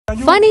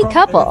Funny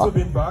couple.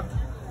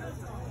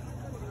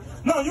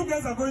 Now you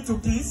guys are going to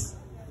kiss.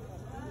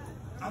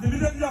 And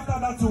immediately after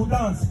that you will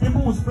dance.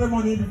 People will spray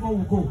money before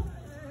we go.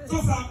 So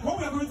sir, what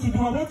we are going to do,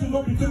 I want to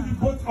know between the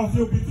both of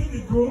you, between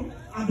the groom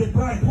and the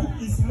bride, who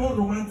is more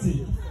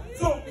romantic.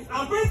 So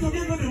I'm going to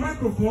give you the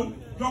microphone.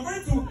 You're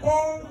going to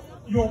call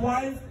your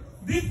wife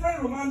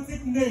different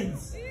romantic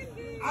names.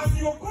 As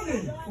you're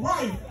calling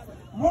wife,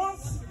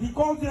 once he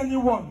calls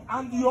anyone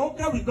and you're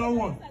okay with that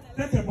one,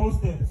 take a bold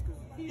step.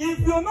 If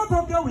you're not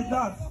okay with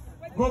that,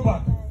 go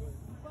back.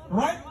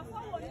 Right?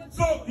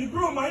 So the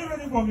groom, are you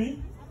ready for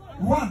me?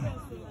 1,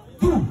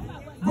 2,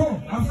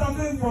 go. I'm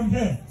starting from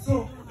here.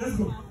 So let's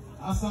go.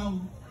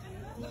 Awesome.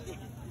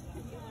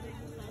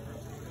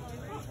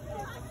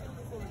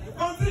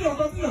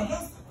 Continue.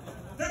 Just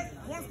take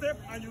one step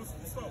and you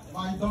stop.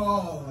 My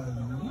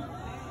darling.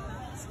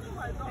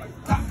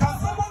 Can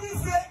somebody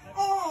say,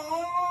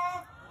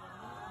 oh?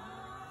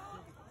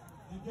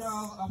 The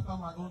girl after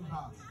my own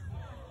heart.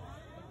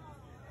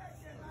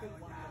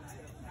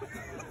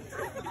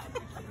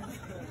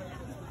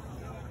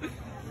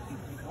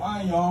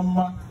 Why, Yom?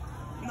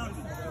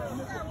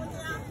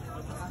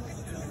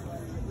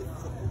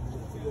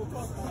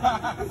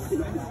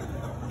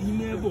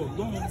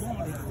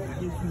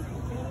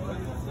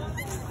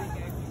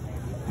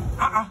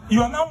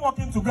 You are now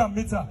walking to go and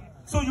meet her.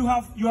 So you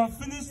have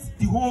finished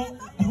the whole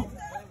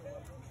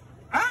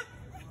huh?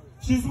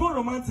 She's more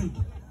romantic.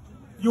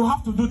 You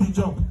have to do the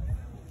job.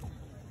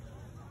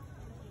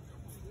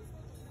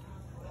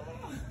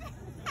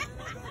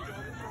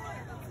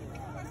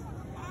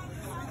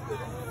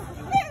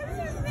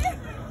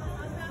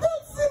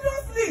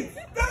 Seriously,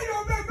 tell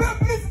your baby,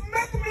 please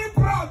make me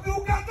proud.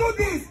 You can do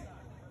this.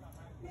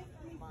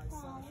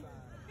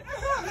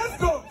 Let's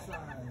go.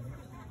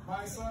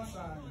 My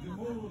sunshine, the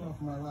moon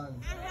of my life.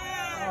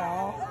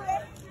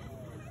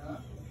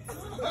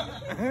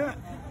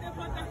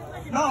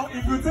 Now,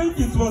 if you think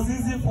it was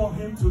easy for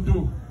him to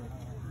do,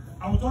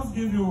 I will just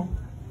give you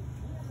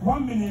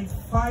 1 minute,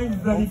 5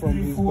 very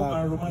beautiful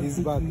and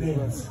romantic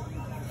names.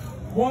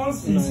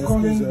 Once he's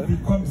calling, he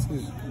comes.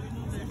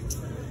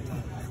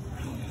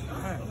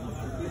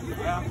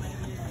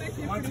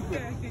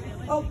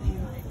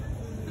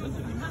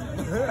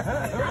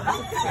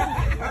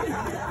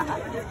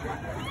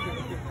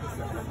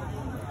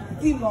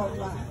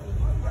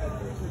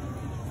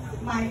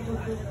 My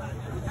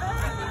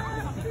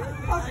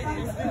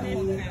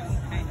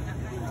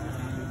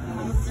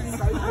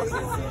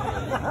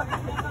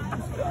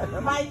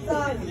my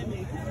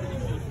darling,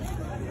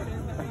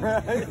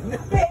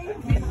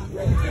 baby,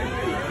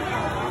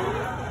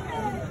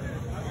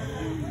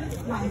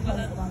 my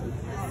husband,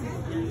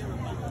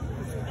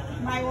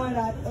 my one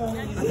and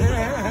only.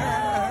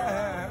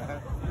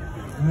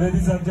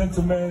 Ladies and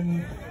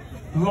gentlemen,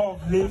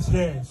 love lives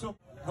here. So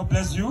God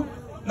bless you.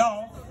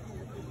 Now,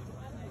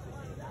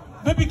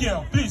 baby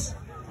girl, please,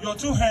 your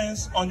 2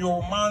 hands on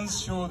your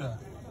man's shoulder.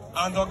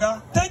 And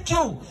Oga, thank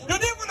you. You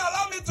didn't even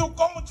allow me to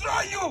come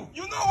try you.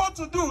 You know what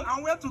to do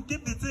and where to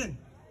keep the thing.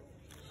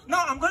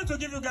 Now, I'm going to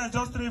give you guys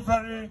just 3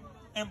 very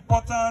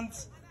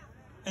important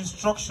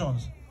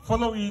instructions.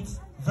 Follow it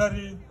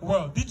very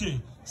well.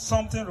 DJ,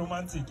 something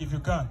romantic if you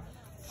can.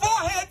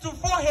 Forehead to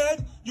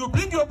forehead, you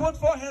bring your both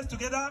foreheads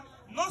together.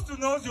 Nose to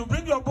nose, you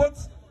bring your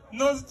both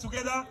nose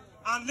together.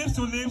 And lips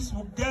to lips,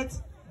 we'll get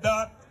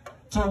that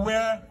to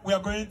where we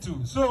are going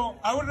to. So,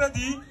 are we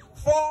ready?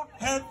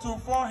 Forehead to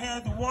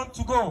forehead, 1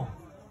 to go.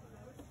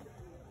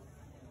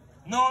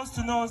 Nose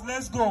to nose,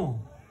 let's go.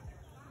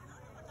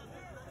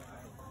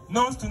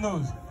 Nose to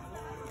nose.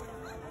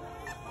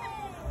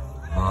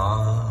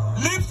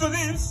 Lips to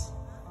lips.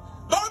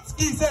 Don't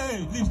kiss,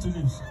 hey, lips to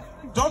lips.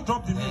 Don't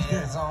drop the lips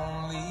there.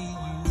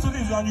 Lips to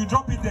lips and you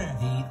drop it there.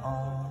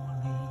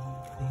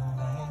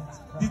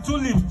 The 2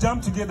 lips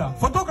jam together.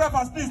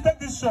 Photographers, please take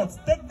this shot.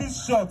 Take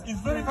this shot.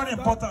 It's very, very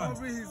important.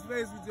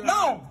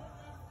 Now,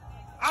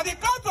 at the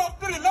count of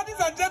 3, ladies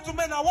and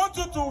gentlemen, I want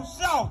you to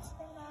shout,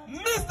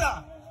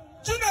 Mr.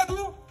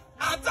 Chinedu,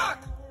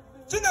 attack.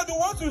 Chinedu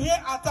wants to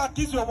hear attack.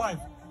 Kiss your wife.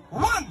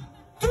 1,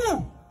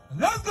 2.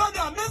 Let's go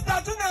there.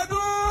 Mr. Chinedu.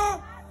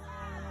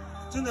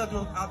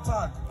 Chinedu,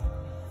 attack.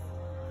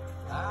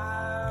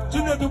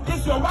 Chinedu,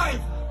 kiss your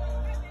wife.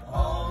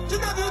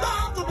 Chinedu, you don't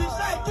have to be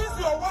shy. Kiss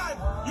your wife.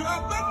 You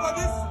have paid for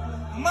this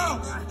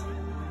mouth.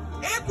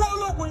 Equal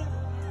look.